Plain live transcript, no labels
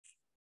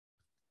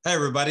Hey,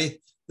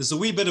 everybody. This is a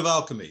Wee Bit of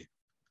Alchemy.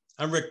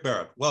 I'm Rick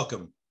Barrett.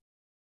 Welcome.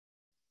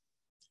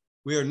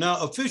 We are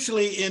now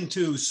officially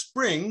into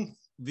spring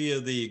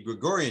via the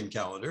Gregorian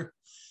calendar.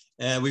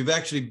 And we've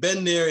actually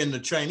been there in the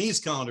Chinese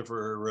calendar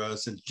for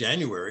since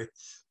January.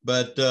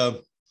 But so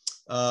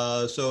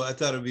I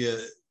thought it'd be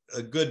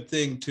a good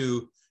thing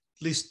to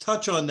at least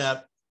touch on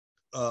that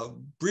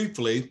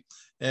briefly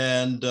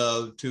and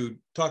to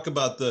talk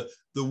about the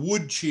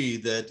wood chi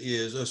that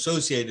is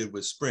associated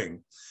with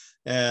spring.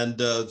 And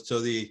so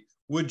the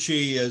wood chi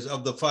is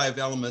of the 5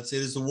 elements.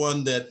 It is the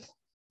one that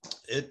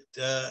it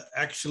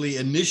actually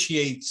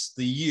initiates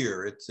the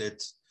year.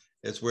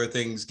 It's where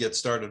things get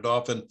started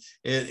off, and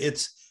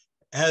it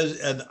has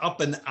an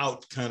up and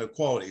out kind of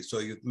quality. So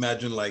you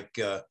imagine like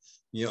a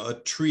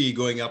tree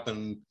going up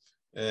and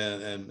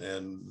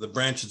the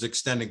branches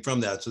extending from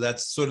that. So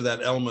that's sort of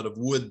that element of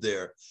wood.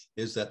 There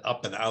is that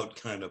up and out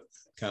kind of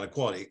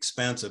quality,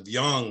 expansive,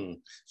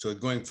 yang. So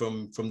going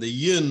from the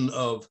yin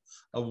of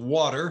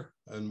water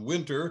and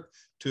winter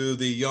to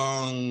the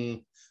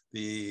yang,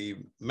 the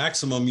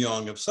maximum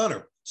yang of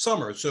summer.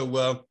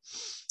 So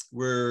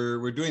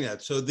we're doing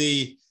that. So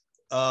the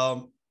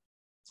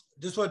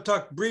just want to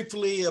talk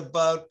briefly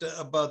about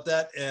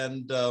that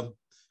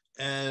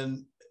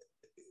and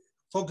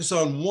focus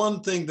on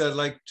one thing that I'd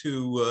like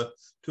to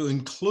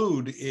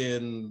include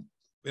in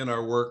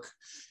our work,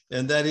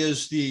 and that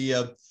is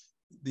the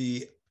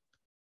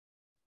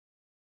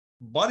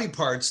body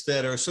parts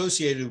that are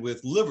associated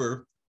with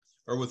liver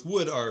or with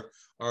wood are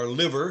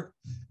liver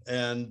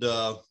and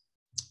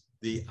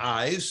the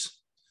eyes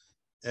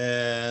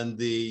and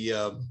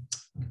the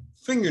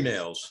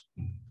fingernails.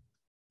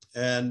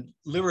 And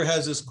liver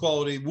has this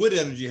quality, wood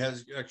energy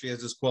actually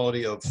has this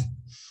quality of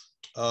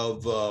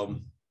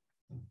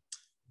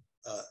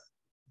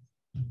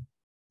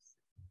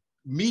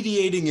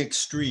mediating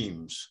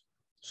extremes.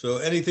 So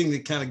anything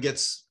that kind of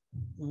gets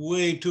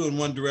way too in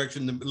one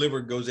direction, the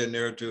liver goes in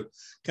there to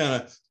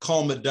kind of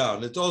calm it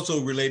down. It's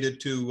also related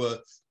to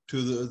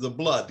the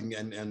blood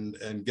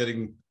and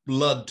getting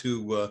blood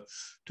to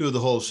the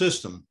whole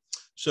system.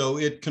 So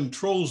it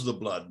controls the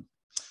blood.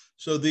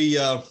 So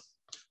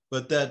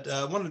but that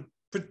I want to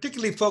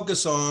particularly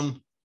focus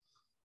on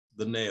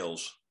the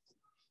nails,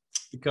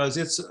 because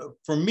it's,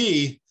 for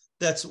me,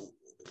 that's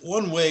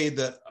one way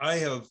that I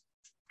have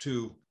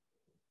to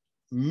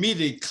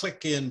immediately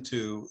click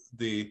into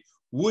the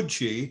wood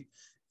chi,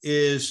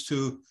 is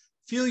to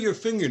feel your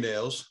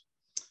fingernails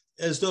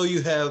as though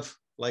you have,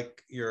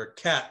 like you're a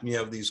cat and you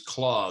have these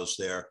claws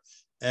there.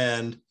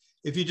 And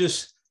if you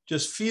just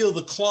feel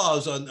the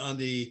claws on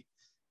the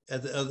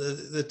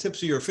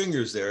tips of your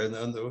fingers there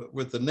and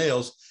with the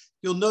nails,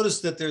 you'll notice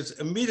that there's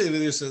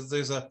immediately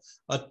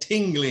a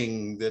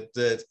tingling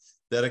that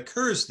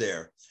occurs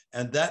there,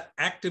 and that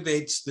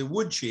activates the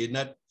wood chi. And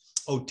that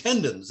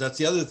tendons, that's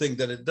the other thing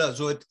that it does.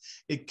 So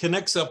it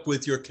connects up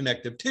with your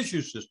connective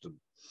tissue system.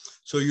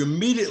 So you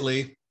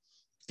immediately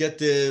get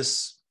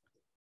this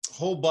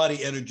whole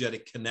body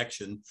energetic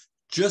connection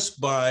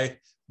just by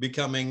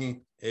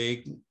becoming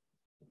a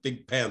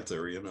big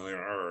panther,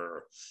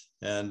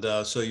 and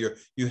so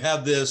you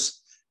have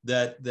this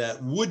that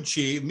wood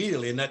chi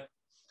immediately, and that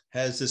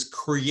has this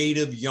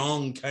creative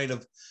yang kind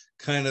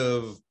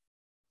of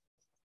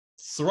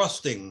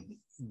thrusting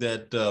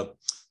that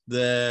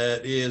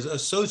is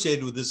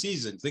associated with the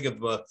season. Think of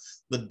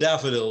the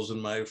daffodils in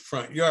my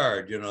front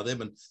yard.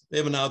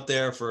 They've been out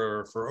there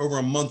for over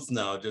a month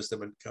now. Just they've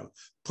been kind of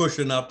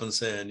pushing up and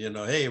saying,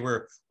 hey,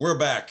 we're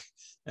back,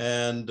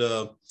 and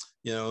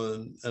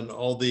and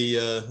all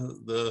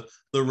the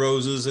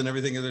roses and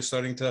everything, they're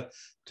starting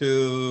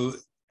to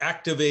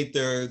activate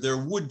their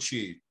wood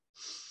chi.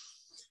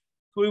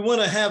 So we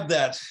want to have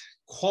that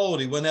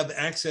quality. We want to have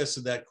access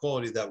to that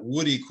quality, that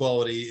woody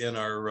quality in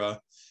our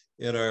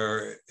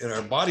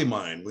body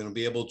mind. We're going to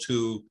be able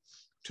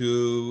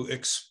to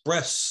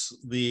express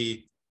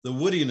the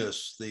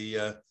woodiness,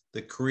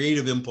 the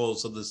creative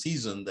impulse of the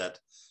season, that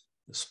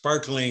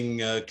sparkling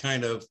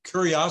kind of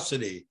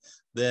curiosity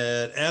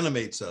that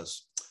animates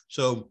us.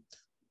 So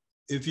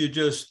if you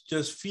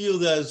just feel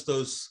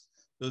those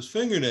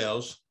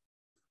fingernails,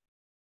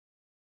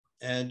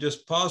 and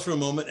just pause for a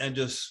moment and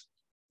just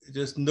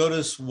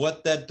notice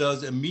what that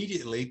does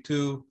immediately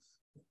to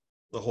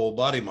the whole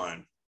body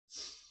mind.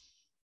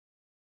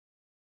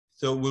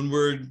 So when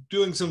we're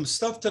doing some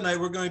stuff tonight,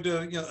 we're going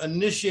to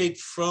initiate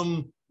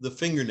from the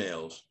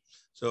fingernails.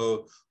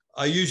 So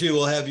I usually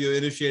will have you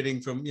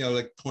initiating from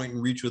like point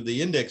and reach with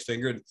the index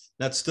finger, and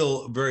that's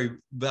still very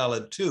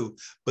valid too.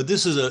 But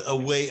this is a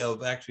way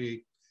of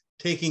actually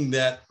taking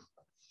that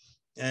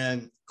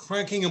and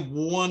cranking up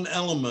one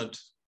element,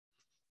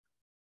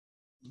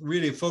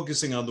 really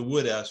focusing on the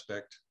wood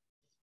aspect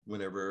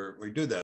whenever we do that.